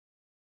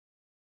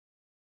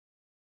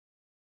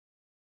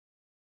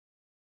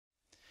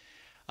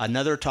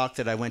Another talk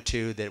that I went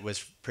to that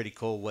was pretty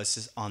cool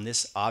was on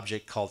this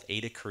object called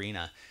Eta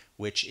Carinae,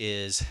 which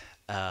is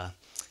uh,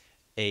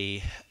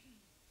 a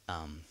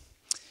um,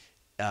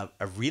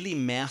 a really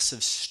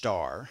massive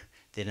star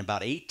that in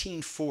about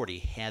 1840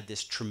 had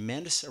this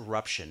tremendous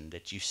eruption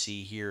that you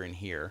see here and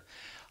here.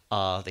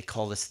 They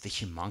call this the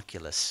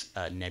Homunculus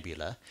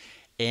Nebula.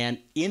 And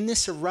in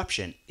this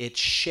eruption, it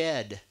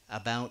shed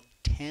about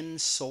 10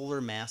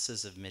 solar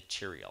masses of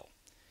material.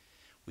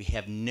 We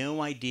have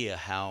no idea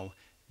how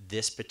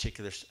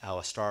how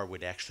a star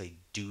would actually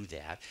do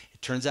that.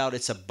 It turns out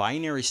it's a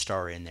binary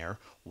star in there.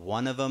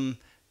 One of them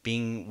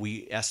being,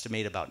 we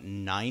estimate, about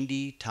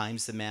 90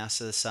 times the mass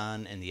of the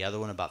sun, and the other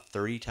one about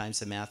 30 times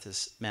the mass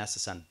of the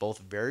sun. Both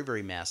very,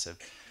 very massive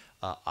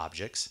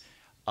objects,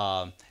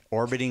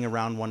 orbiting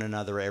around one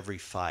another every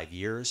 5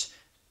 years,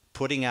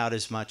 putting out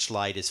as much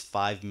light as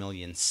 5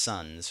 million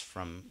suns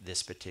from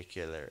this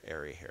particular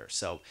area here.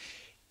 So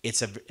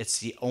it's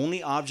the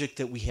only object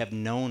that we have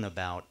known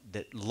about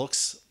that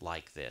looks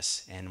like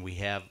this, and we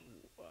have,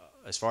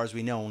 as far as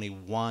we know, only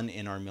one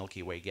in our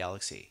Milky Way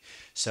galaxy.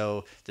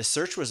 So the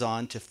search was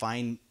on to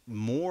find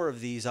more of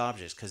these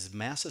objects, because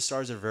massive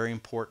stars are very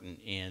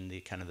important in the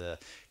kind of the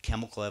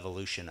chemical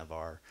evolution of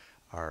our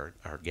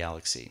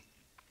galaxy.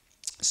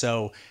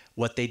 So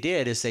what they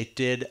did is they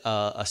did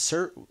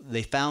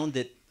they found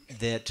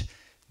that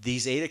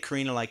these Eta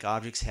Carinae-like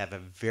objects have a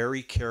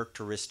very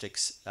characteristic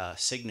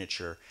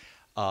signature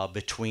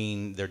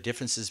between their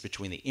differences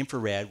between the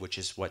infrared, which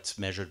is what's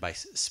measured by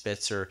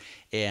Spitzer,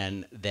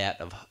 and that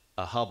of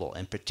Hubble.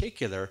 In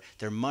particular,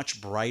 they're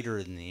much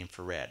brighter than the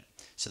infrared.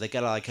 So they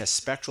got like a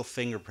spectral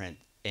fingerprint.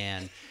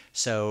 And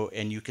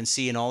you can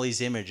see in all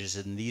these images,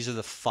 and these are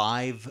the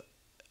 5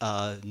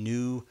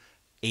 new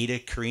Eta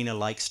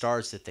Carinae-like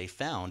stars that they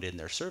found in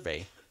their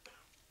survey,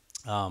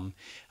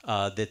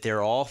 that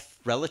they're all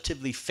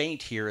relatively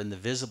faint here in the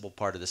visible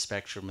part of the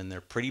spectrum, and they're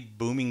pretty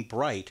booming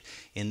bright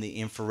in the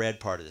infrared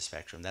part of the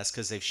spectrum. That's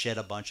because they've shed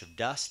a bunch of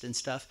dust and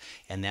stuff,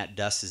 and that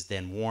dust is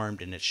then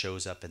warmed and it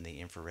shows up in the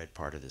infrared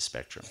part of the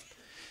spectrum.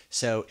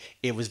 So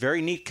it was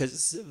very neat,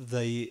 because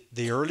the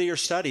earlier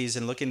studies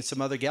and looking at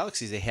some other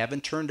galaxies, they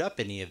haven't turned up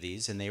any of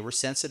these, and they were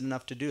sensitive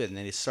enough to do it. And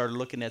then they started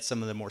looking at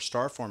some of the more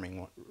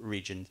star-forming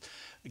regions,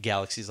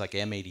 galaxies like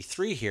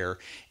M83 here,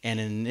 and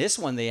in this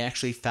one they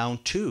actually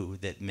found 2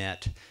 that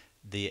met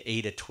the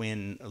Eta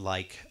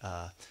twin-like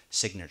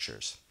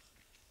signatures.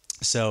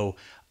 So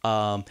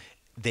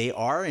they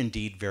are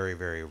indeed very,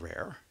 very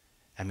rare.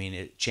 I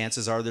mean,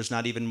 chances are there's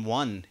not even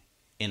one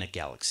in a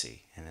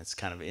galaxy, and it's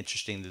kind of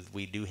interesting that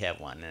we do have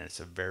one, and it's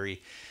a very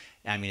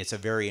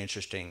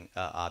interesting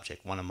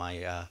object. One of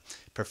my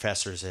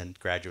professors in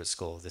graduate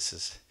school, this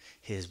is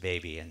his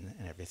baby and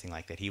everything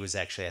like that. He was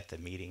actually at the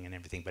meeting and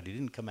everything, but he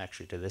didn't come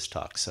actually to this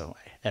talk, so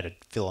I had to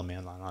fill him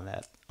in on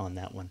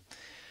that one.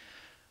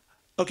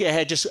 Okay, I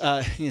had just,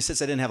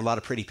 since I didn't have a lot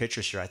of pretty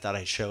pictures here, I thought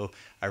I'd show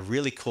a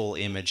really cool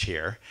image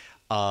here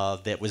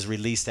that was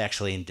released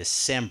actually in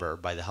December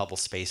by the Hubble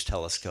Space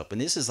Telescope. And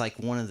this is like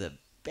one of the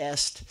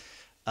best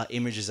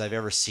images I've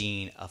ever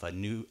seen of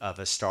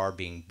a star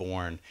being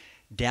born.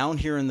 Down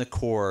here in the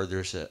core,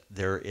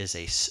 there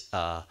is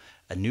a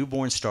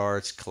newborn star.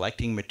 It's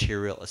collecting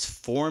material. It's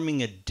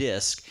forming a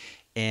disk,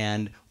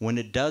 and when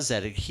it does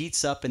that, it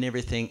heats up and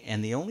everything.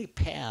 And the only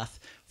path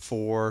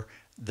for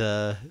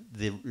the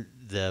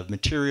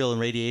material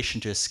and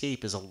radiation to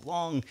escape is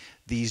along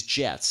these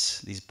jets,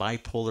 these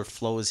bipolar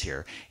flows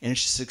here. And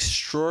it's just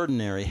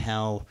extraordinary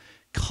how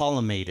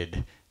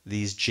collimated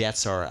these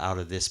jets are out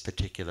of this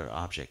particular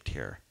object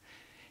here.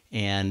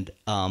 And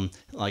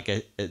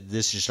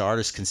this is just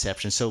artist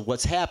conception. So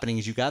what's happening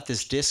is you got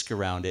this disk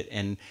around it,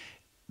 and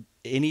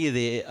any of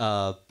the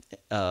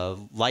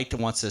light that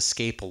wants to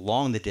escape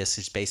along the disk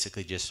is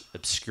basically just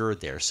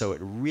obscured there. So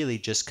it really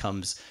just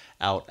comes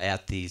out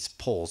at these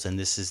poles, and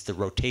this is the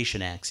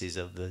rotation axis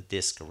of the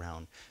disk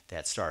around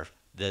that star,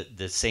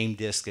 the same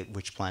disk at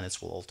which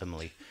planets will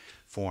ultimately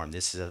form.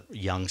 This is a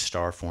young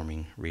star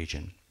forming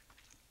region.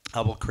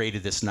 Hubble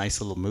created this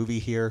nice little movie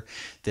here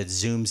that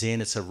zooms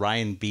in. It's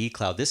Orion B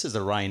cloud. This is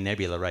the Orion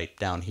Nebula right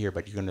down here,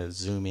 but you're going to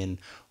zoom in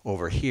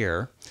over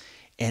here.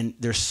 And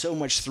there's so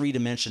much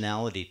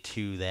three-dimensionality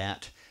to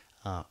that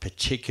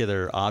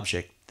particular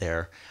object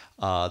there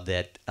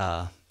that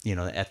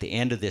at the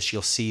end of this,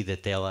 you'll see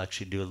that they'll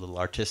actually do a little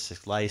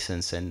artistic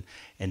license and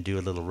do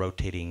a little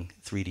rotating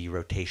 3D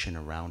rotation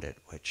around it,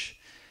 which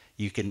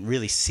you can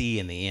really see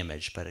in the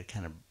image, but it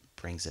kind of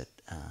brings it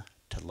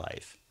to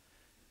life.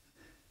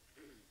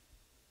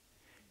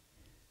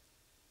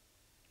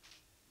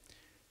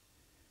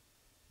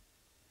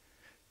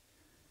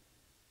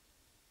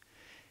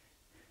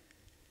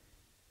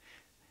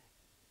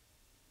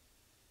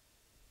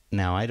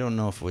 Now, I don't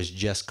know if it was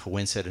just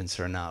coincidence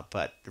or not,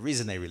 but the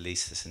reason they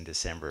released this in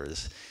December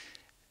is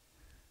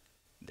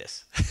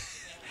this.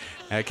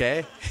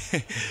 Okay?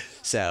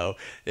 So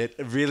it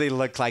really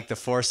looked like The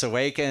Force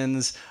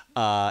Awakens,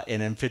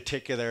 and in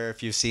particular,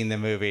 if you've seen the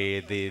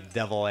movie, the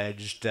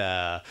double-edged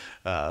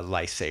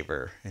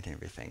lightsaber and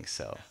everything.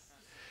 So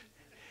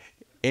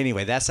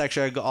anyway, that's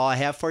actually all I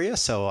have for you,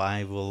 so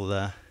I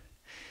will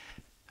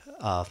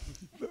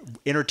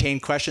entertain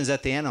questions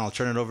at the end. I'll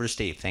turn it over to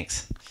Steve.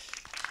 Thanks.